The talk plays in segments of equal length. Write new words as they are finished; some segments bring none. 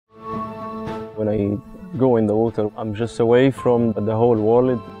When I go in the water, I'm just away from the whole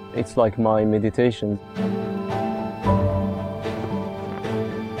world. It's like my meditation.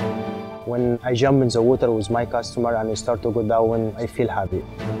 When I jump in the water with my customer and I start to go down, I feel happy.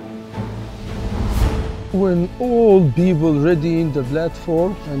 When all people ready in the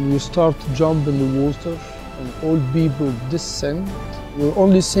platform and you start to jump in the water and all people descend, you're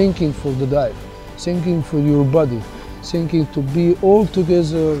only thinking for the dive, thinking for your body, thinking to be all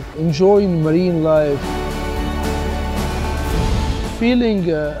together, enjoying marine life.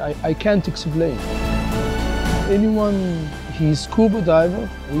 Feeling I can't explain. Anyone, he's scuba diver,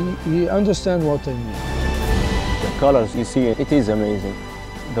 he understands what I mean. The colors you see, it is amazing.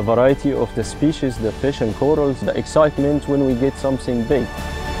 The variety of the species, the fish and corals, the excitement when we get something big.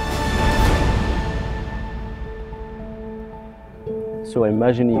 So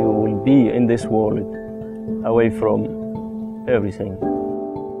imagine you will be in this world, away from everything.